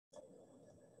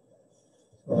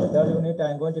So third unit, I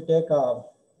am going to take third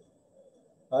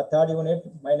unit.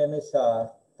 My name is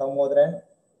Thamotharan.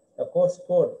 The course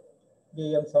code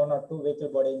BM702 Vehicle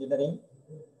Body Engineering.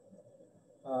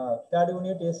 Third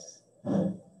unit is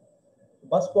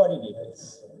bus body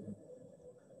details.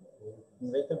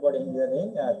 In vehicle body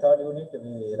engineering, third unit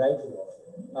we write.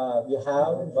 We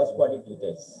have bus body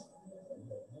details.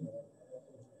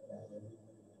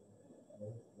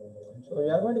 So we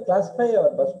are going to classify our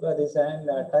bus design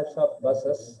types of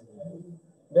buses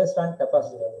based on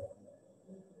capacity.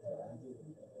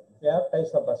 We have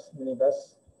types of bus: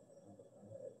 minibus,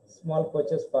 small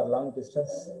coaches for long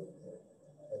distance,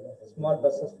 small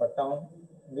buses for town,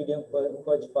 medium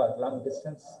coach for long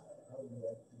distance,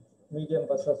 medium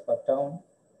buses for town,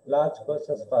 large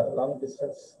coaches for long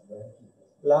distance,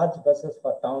 large buses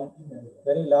for town,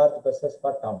 very large buses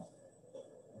for town.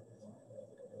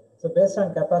 So based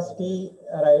on capacity,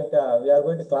 right, we are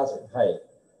going to classified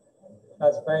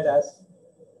as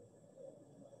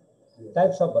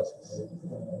types of buses.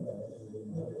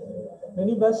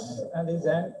 Minibus and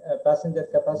design passenger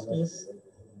capacity is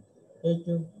 8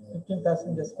 to 15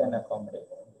 passengers can accommodate.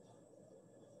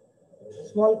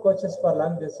 Small coaches for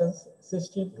long distance,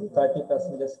 16 to 30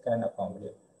 passengers can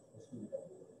accommodate.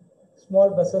 Small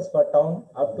buses for town,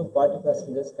 up to 40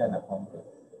 passengers can accommodate.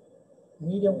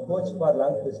 Medium coach for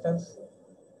long distance,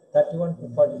 31 to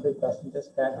 45 passengers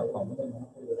can accommodate.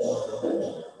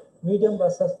 Medium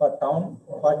buses for town,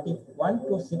 41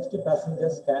 to 60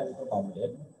 passengers can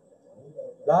accommodate.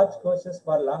 Large coaches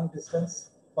for long distance,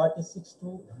 46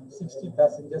 to 60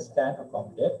 passengers can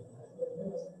accommodate.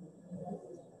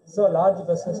 So large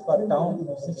buses for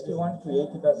town, 61 to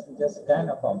 80 passengers can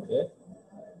accommodate.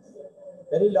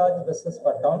 Very large buses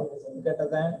for town, greater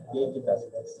than 80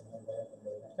 passengers.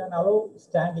 Can allow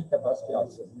standing capacity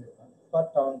also for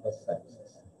town bus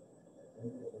services.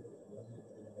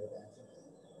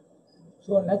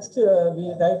 So next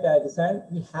we write design.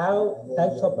 We have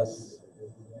types of bus.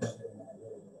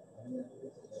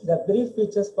 The brief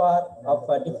features of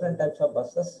different types of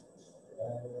buses.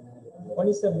 One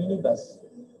is a minibus.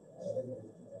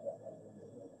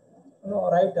 No,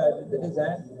 right, the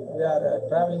design, we are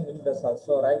traveling minibus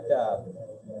also, right?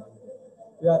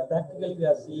 We are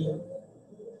seeing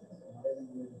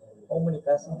how many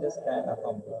passengers can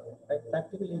accommodate, right?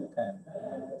 Practically you can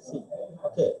see.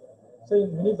 Okay, so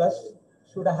in minibus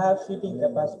should have seating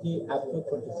capacity up to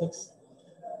 26.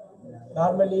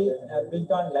 Normally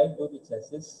built on light duty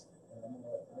chassis,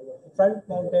 front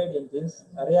mounted engines,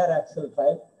 rear axle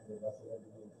drive,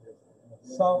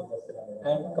 soft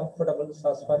and comfortable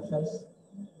suspensions,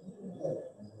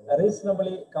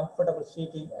 reasonably comfortable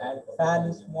seating, and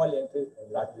fairly small entry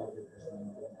platform.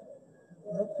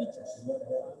 The features.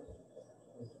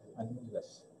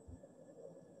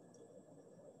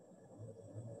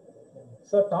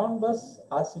 So town bus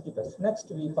or city bus.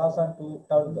 Next we pass on to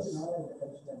town bus,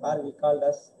 or we call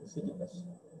as city bus.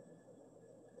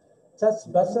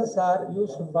 Such buses are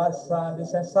used for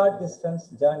short distance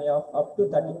journey of up to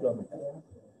 30 kilometers.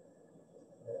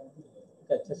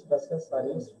 Okay, such buses are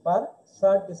used for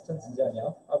short distance journey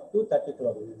of up to 30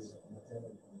 kilometers.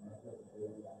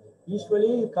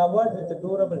 Usually covered with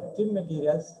durable trim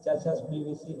materials such as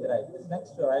PVC. Right.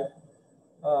 Next, right,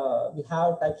 we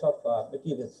have types of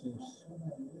materials used.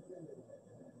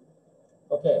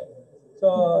 Okay,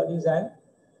 so design,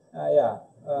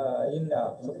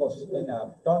 suppose in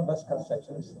town bus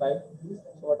constructions, right? So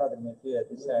what are the materials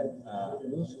used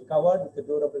covered with the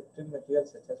durable trim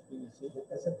materials such as PVC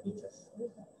as a features,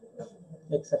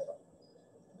 etc.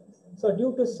 So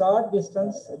due to short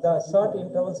distance, the short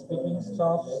intervals between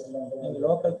stops in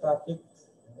local traffic,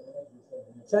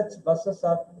 such buses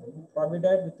are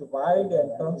provided with wide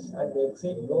entrance and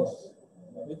exit doors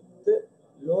with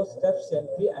low steps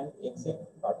entry and exit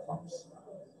platforms.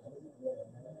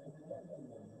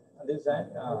 This is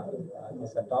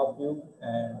a top view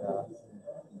and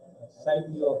side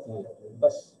view of the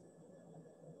bus.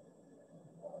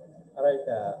 All right,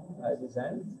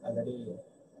 design already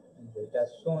it has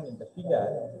shown in the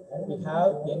figure. We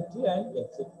have entry and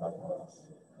exit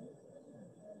platforms.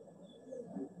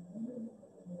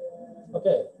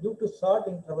 Okay, due to short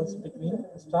intervals between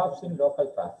stops in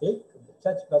local traffic,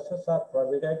 such buses are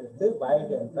provided with the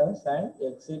wide entrance and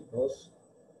exit doors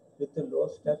with the low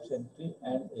steps entry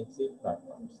and exit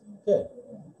platforms. Okay.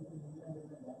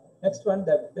 Next one,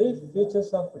 the brief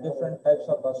features of different types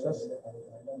of buses.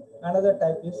 Another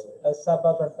type is a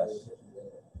suburban bus.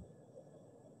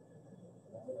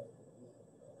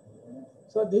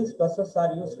 So these buses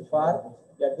are used for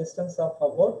a distance of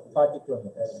about 40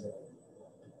 kilometers.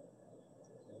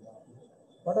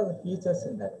 What are the features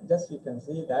in that? Just you can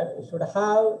see that it should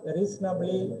have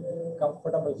reasonably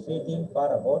comfortable seating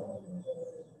for about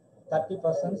 30%,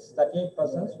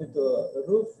 38% with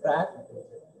roof rack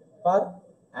for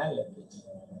hand luggage.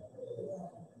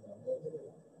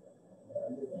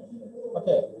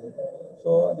 Okay,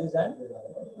 so this and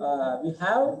we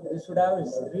should have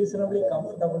reasonably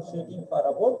comfortable seating for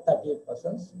about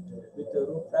 38% with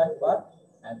roof rack for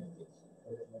hand luggage.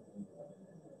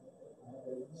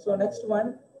 So next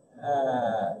one,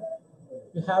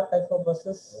 we have type of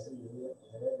buses.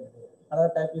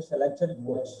 Another type is a luxury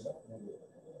coach.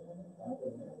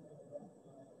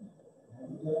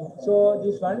 So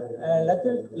this one,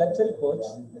 luxury coach,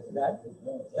 that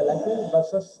the luxury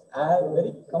buses have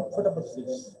very comfortable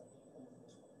seats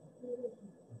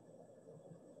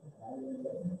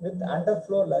with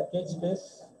underfloor luggage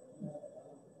space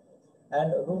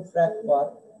and roof rack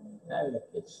for hand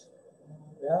luggage.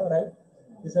 Yeah, right.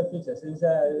 These are features. These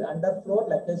are underfloor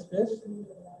luggage space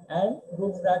and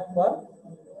roof rack for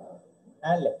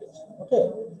hand luggage.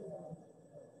 Okay.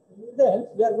 Then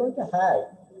we are going to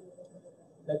have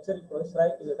luxury coach,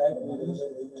 right? We use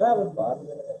travel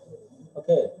for,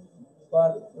 okay,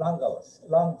 for long hours,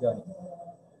 long journey.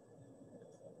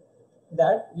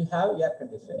 That we have air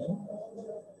conditioning,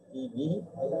 TV,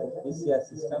 VCR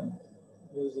system,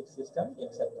 music system,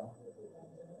 etc.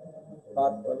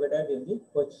 are provided in the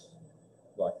coach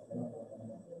body.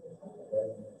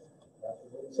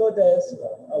 So there's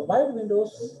wide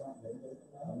windows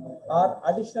or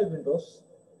additional windows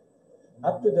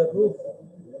up to the roof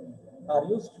are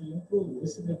used to improve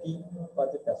visibility for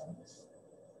the passengers.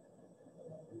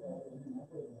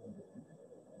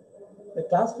 The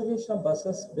classification of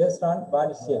buses based on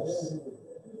body shapes.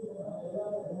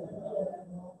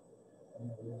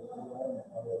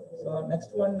 So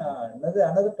next one,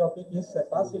 another topic is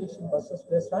classification buses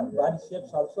based on body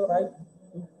shapes also, right?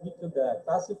 We could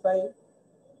classify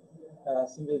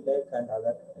single deck and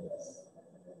other types.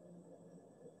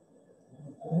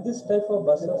 In this type of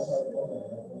buses,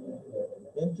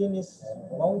 engine is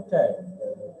mounted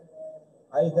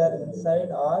either inside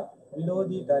or below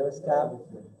the driver's cab,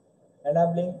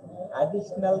 enabling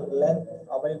additional length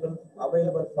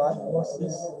available for more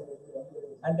seats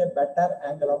and a better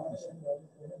angle of vision.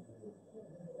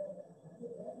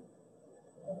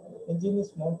 Engine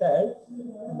is mounted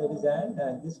in the design,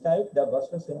 and this type the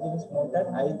bus's engine is mounted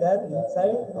either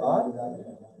inside or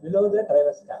below the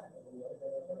driver's cab.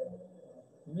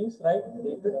 Means, right,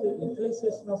 the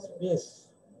utilization of space,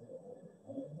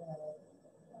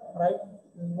 right,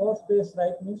 more space,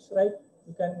 right, means, right,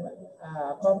 you can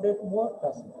accommodate more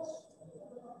passengers.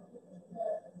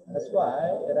 That's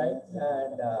why, right,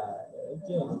 and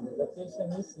engine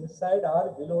location is inside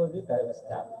or below the driver's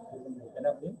cab,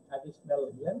 enabling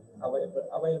additional length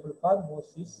available for more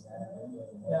seats,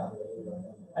 yeah,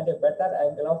 and a better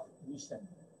angle of vision.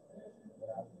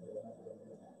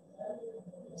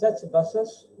 Such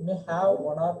buses may have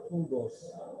one or two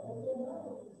doors.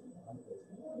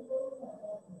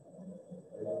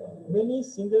 Many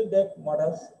single deck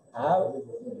models have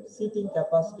seating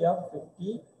capacity of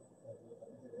 50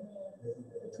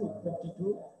 to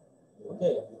 52,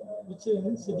 okay, which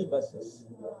in city buses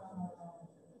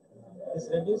is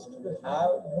reduced to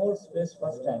have more space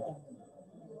for standing.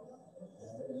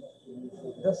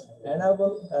 Thus,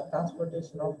 enable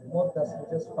transportation of more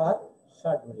passengers for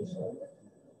short duration.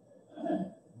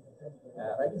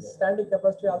 Right, standing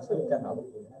capacity also we can have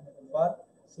for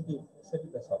city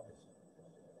bus operation.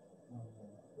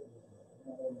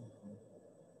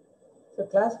 So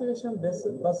classification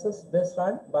buses based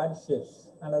on body shapes.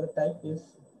 Another type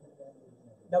is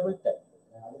double deck.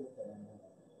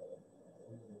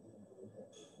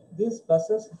 These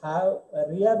buses have a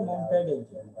rear mounted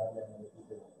engine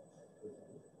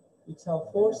which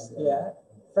affords a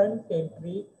front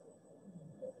entry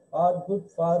or good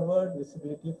forward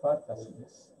visibility for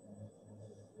passengers.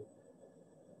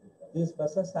 These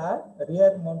buses have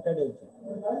rear mounted engine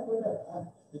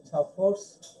which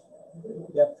affords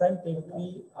a front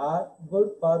entry or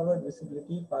good forward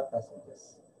visibility for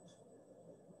passengers.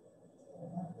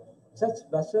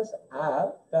 Such buses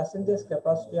have passengers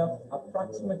capacity of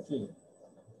approximately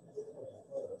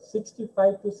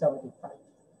 65 to 75.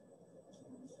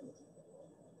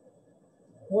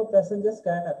 More passengers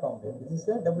can accommodate. This is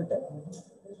a double deck,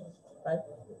 right?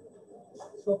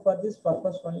 So for this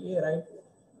purpose only, right,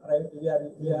 we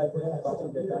are going to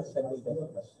concentrate on single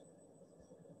deck bus.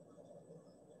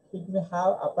 It may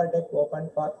have upper deck open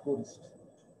for tourists.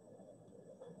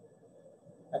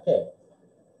 Okay.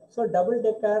 So double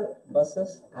decker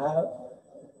buses have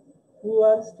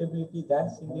poor stability than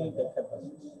single decker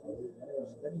buses.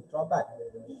 Very drawback.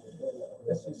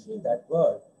 Just you see that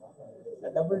word. The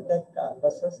double decker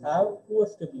buses have poor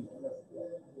stability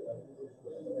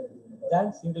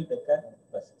than single decker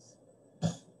buses.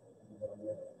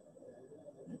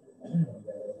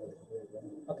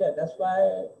 Okay, that's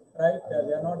why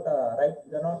we are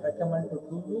not recommended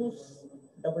to use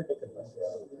double decker buses.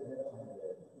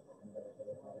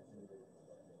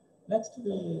 Next,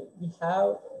 we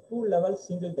have two level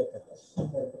single decker bus.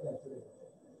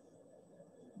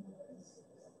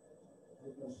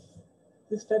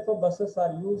 This type of buses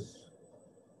are used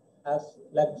as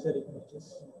luxury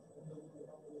coaches.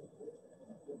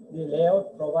 The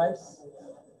layout provides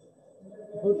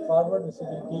good forward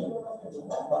visibility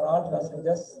for all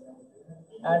passengers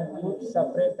and good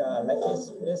separate luggage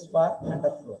space for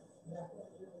underfloor.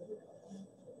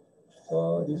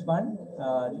 So this one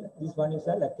is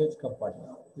a luggage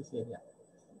compartment. This area.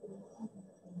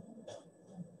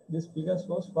 This figure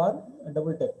shows for a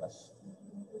double deck bus.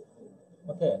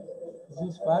 Okay, this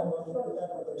is for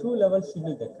two level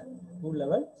single decker.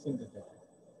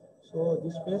 So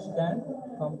this space can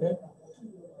accommodate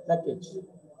luggage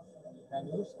and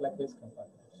use luggage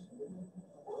compartments.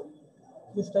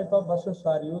 This type of buses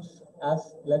are used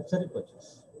as luxury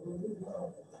coaches.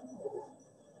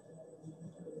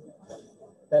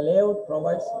 The layout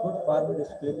provides good forward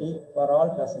visibility for all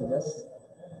passengers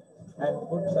and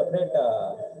good separate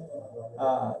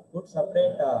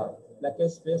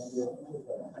luggage space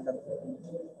under.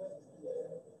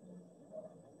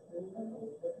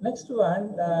 Next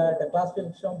one, the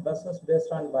classification of buses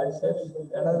based on body shapes.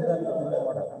 Another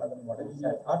model is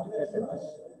an articulated bus.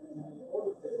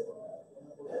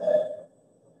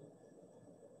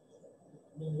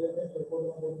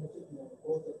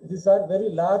 These are very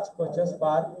large coaches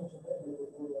for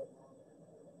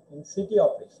in city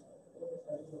operation.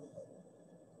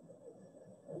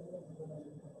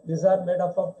 These are made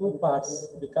up of two parts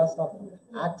because of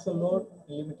axle load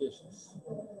limitations.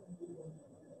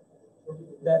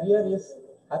 The rear is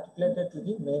articulated to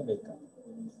the main vehicle.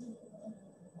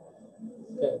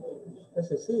 Okay,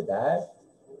 so you see that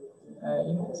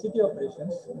in city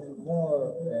operations,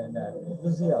 more than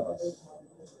busy hours.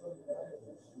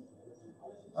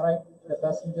 All right, the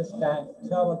passengers can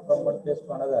travel from one place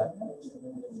to another.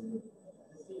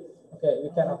 Okay, we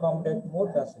can accommodate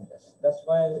more passengers. That's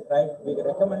why, we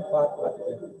recommend for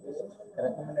articulated.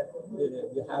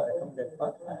 We have recommended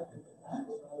for articulated.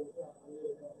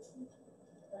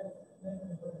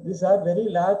 These are very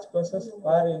large buses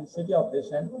for in city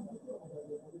operation.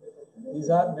 These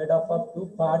are made up of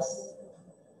two parts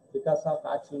because of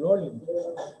axle load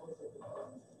limitation.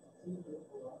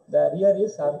 The rear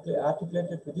is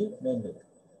articulated to the main vehicle.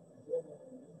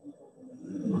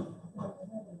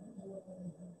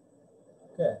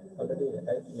 Okay, already we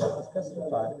have discussed the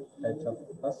types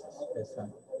of buses based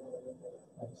on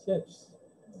shapes.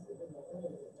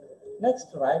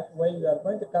 Next, while we are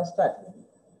going to construct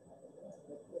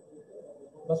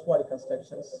bus body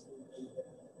constructions,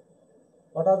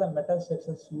 what are the metal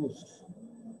sections used?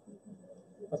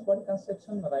 Bus body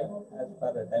construction, as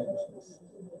per the dimensions.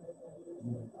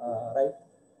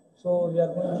 So we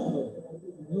are going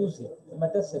to use the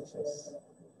metal sections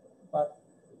for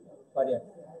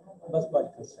bus body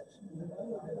construction.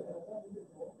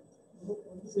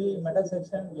 See, metal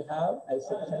section, we have I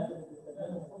section,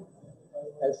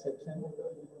 L section,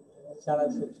 channel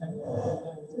section,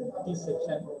 T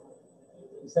section,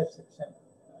 Z section,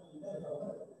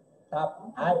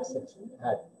 top add section,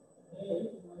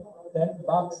 then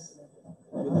box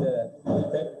with the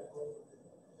bed.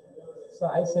 So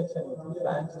I section with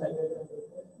flange type,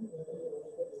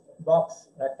 box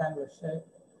rectangular shape.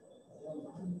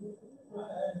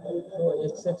 So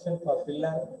H section for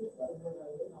pillar,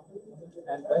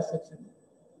 and Y section,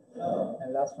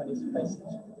 and last one is phi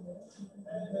section.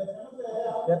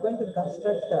 We are going to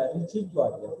construct a rigid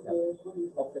body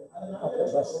of the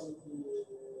bus.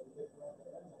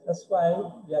 That's why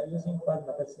we are using for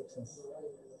metal sections.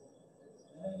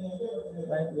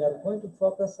 We are going to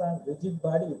focus on rigid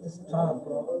body with strong.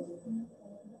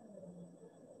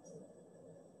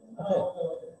 Okay,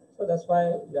 so that's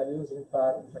why we are using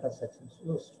for metal sections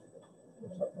used.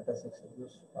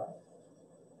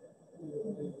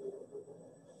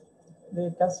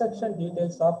 The construction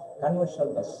details of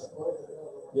conventional bus.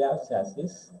 We have chassis.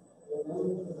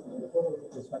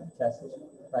 This one chassis,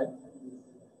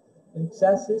 In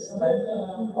chassis,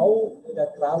 how the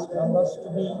cross members to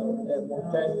be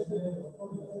mounted,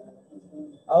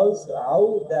 how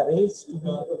the rails to be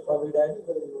provided,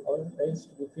 how the rails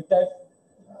to be fitted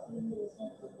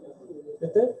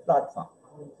with the platform.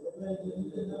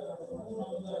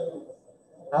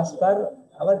 as per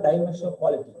our dimensional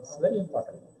quality. It's very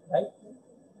important, right?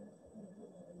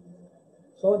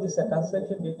 So this is a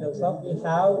construction details of we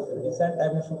have design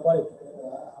dimensional quality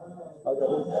of the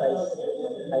roof size,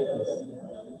 height is,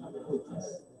 width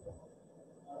is.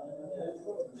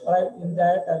 Right, in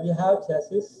that we have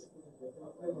chassis.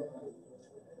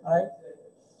 Right.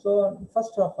 So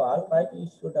first of all, right, you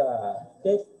should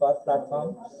take for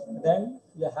platforms. Then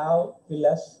you have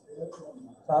pillars,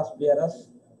 cross bearers,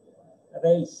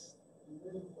 rails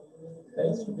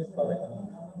to be provided.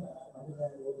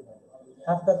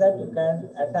 After that, you can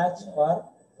attach for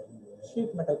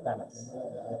sheet metal panels.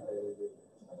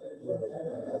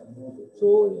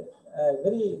 So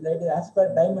very like as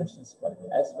per dimensions,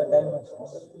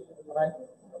 right?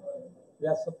 We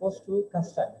are supposed to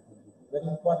construct. Very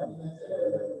important.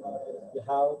 We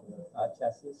have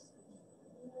chassis.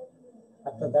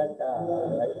 After that,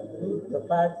 like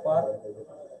prepared for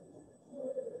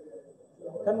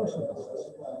conversion buses.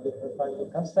 We prepared to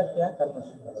construct a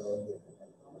conversion bus.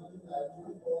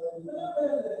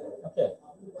 Okay.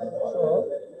 So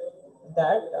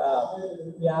that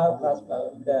we have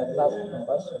the class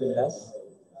members, builders,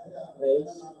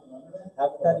 rails.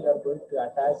 After you are going to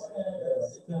attach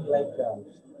skin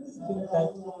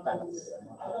type panels.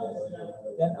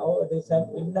 Then our design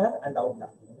inner and outer.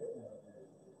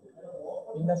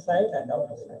 Inner side and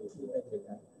outer side.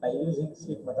 By using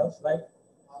sheet metals, right,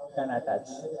 can attach.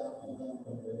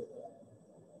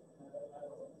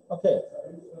 Okay.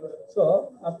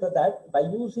 So after that, by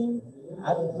using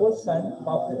bolts and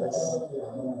pop rivets,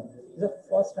 is the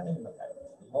first running method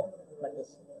of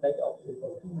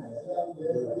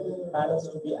panels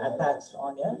to be attached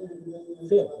on a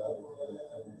frame.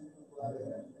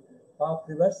 Pop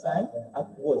rivets and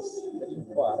bolts,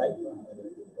 right?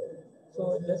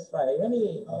 So just try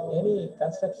any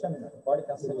construction, body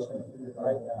construction,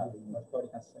 right? Body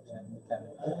construction, you can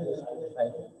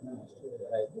right?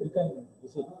 You can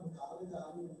visit.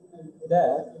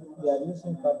 There we are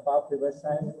using for pop rivets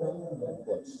and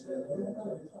bolts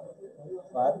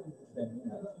for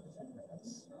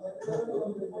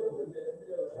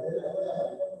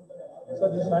so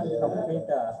this one complete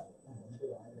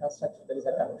construction. There is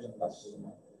a conversion bus.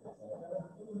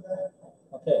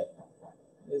 Okay.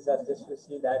 These are just to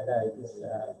see that it is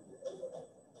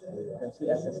you can see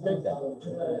as a skeleton.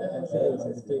 You can say it's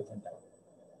a skeleton.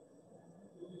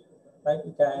 Right,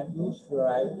 you can use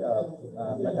right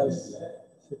metals,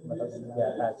 sheet metals to be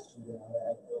attached to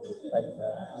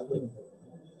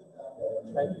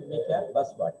right to make a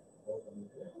bus body.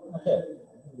 Okay.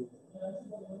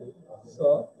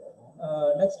 So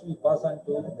next we pass on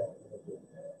to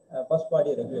bus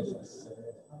body regulations.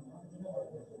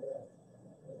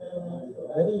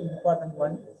 Very important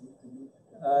one,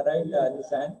 right?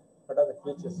 Design. What are the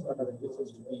features? What are the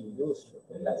features to be used to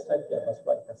construct a bus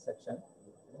body construction?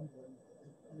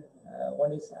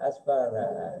 One is as per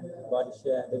body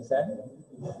shape design,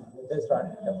 based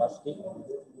on capacity,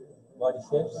 body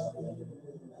shapes.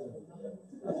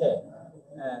 Okay,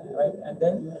 right, and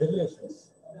then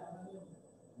regulations.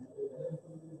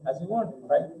 As you want,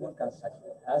 right? You want construct.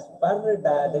 As per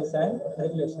the design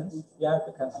regulations, you have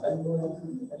to construct.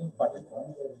 Very important.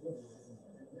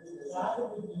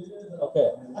 Okay,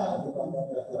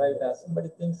 right. Somebody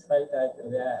thinks, right,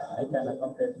 I can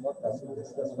accommodate more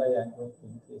passengers. That's why I'm going to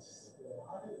increase,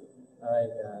 right,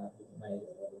 my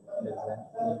design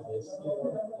increase.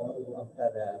 After,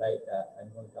 right,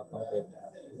 I'm going to accommodate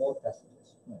more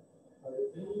passengers.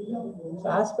 So,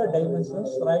 as per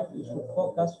dimensions, right, you should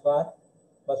focus for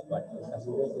bus body.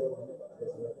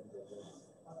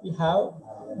 We have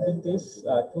with this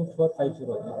 2450,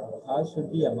 all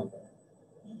should be mm.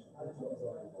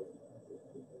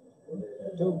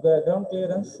 To ground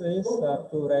clearance is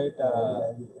to write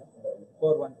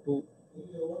 412.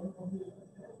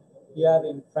 Here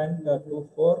in front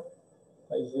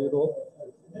 2450,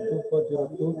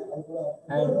 2402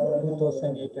 and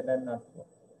 2804.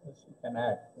 Yes, you can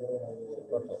add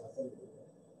total.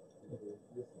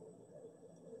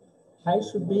 Height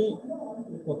should be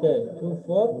okay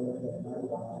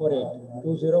 2448,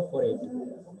 2048.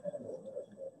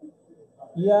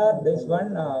 Here this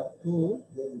one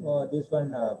this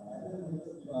one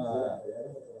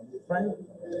front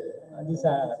this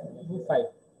 25.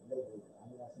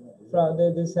 From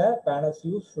this panels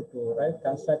used to right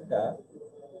construct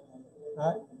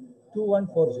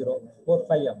 2140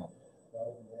 45 mm.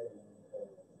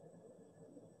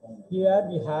 Here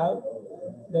we have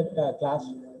that class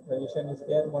revision is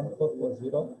there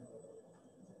 1440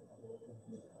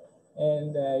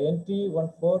 and NT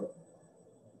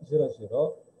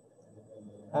 1400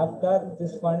 After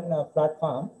this one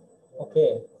platform,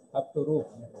 okay, up to roof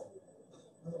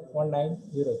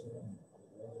 1900.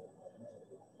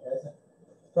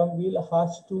 From wheel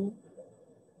horse to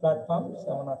platform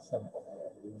 707.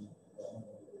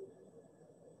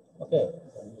 Okay,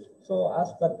 so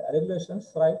as per the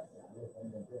regulations, right,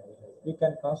 we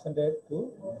can concentrate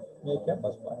to make a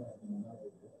bus bar.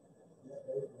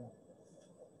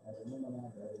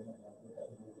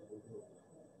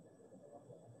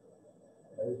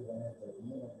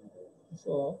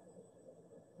 So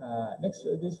next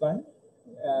this one,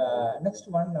 next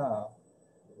one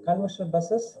conventional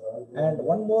buses, and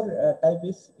one more type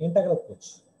is integral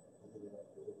coach.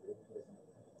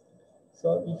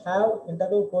 So we have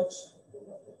integral coach,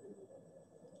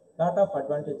 lot of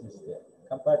advantages there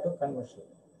compared to conventional.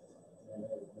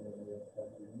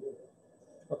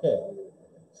 Okay,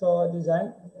 so this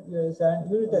is an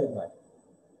unitary body,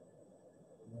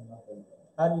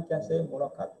 or we can say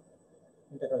monocoque,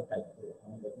 integral type.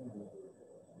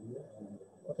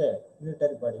 Okay,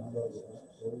 unitary body.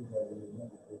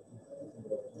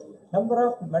 Number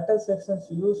of metal sections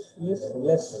used is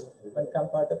less when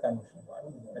compared to conventional body.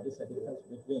 That is the difference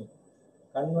between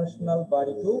conventional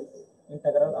body to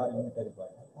integral or unitary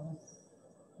body.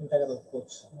 Integral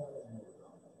coach.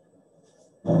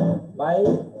 By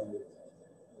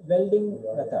welding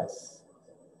methods,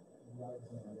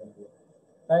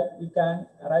 right? We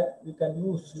can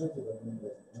use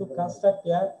to construct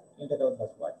a integral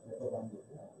bus body.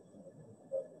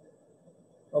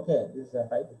 Okay, this is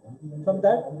right. From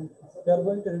that, we are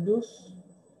going to reduce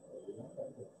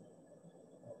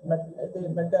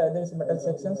there is metal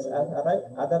sections, right?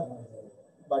 Other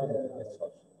body materials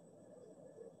also.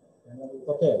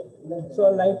 Okay, so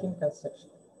light in construction,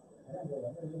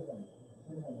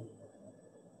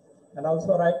 and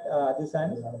also this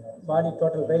and body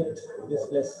total weight is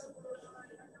less.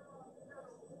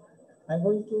 I'm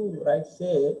going to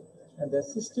say the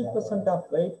 60% of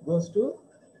weight goes to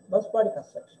bus body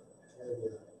construction.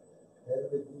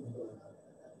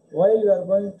 While you are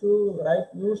going to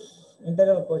use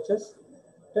integral coaches,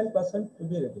 10% to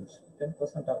be reduced.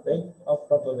 10% of weight of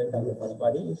total weight of the bus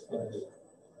body is reduced.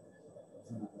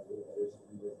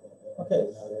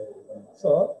 Okay,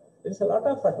 so there is a lot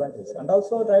of advantages, and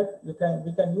also we can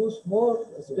use more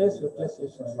space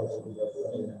utilization also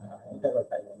in integral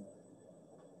type.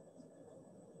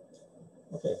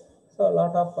 Okay, so a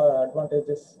lot of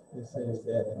advantages is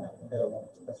there in integral.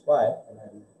 That's why,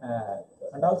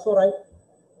 and also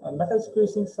metal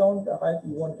squeezing sound,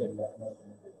 you won't get that.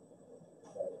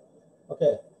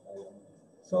 Okay,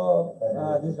 so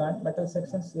these metal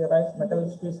sections here, metal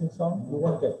squeezing sound you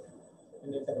won't get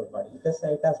in the integral body. It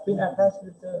has been attached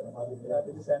with the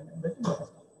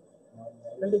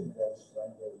building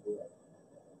system.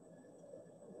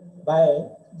 By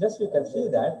just we can see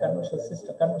that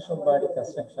conventional body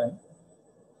construction,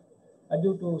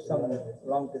 due to some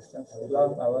long distance,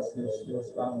 long hours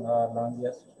use, long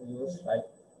years use,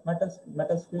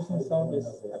 metal squeezing sound is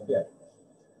appeared.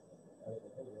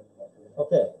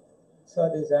 Okay, so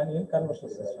this is an conventional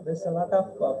system. There's a lot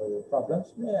of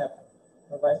problems may have,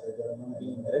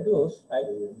 being reduced,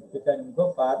 we can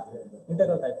go for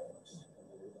integral type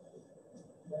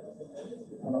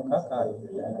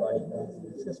body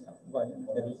system, body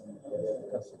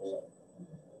construction.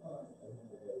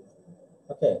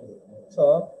 Okay,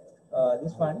 so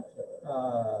this one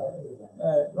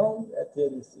long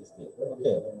theory is there.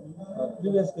 Okay,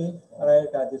 previously,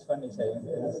 this one is a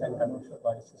conventional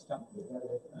body system.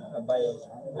 By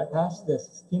attach the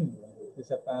skin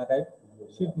is a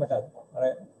sheet metal,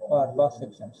 for cross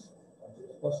sections.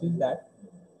 So see that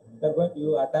we are going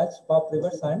to attach pop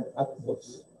rivers and up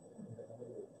bolts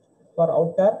for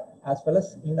outer as well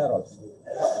as inner also.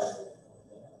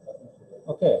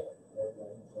 Okay.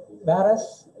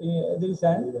 Whereas there is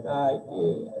an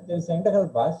integral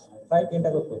bus,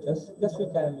 integral coaches, just we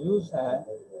can use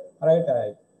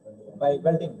by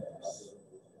welding methods,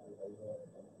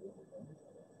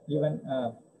 even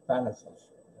panels also,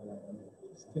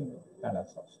 skin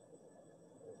panels also.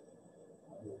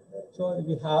 So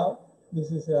we have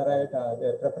this is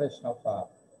the preparation of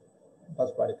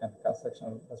bus body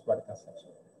construction.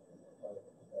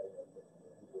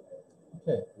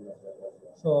 Okay.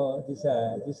 So these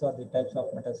are the types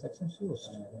of metal sections used.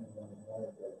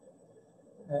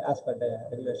 As per the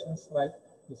regulations,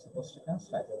 you're supposed to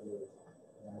construct.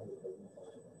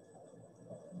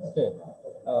 Okay.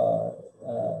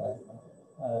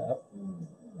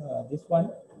 This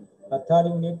one, third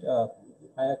unit,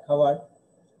 I have covered.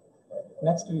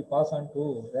 Next, we pass on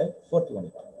to fourth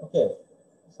unit. Okay.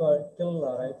 So till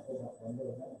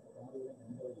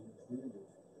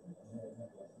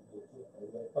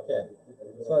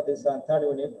far this third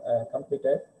unit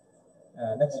completed.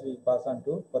 Next we pass on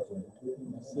to fourth unit.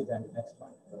 See the next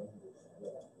one.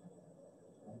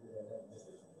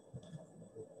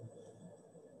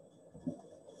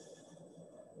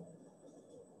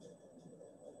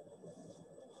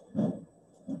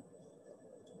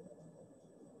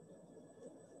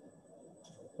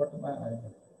 What am I?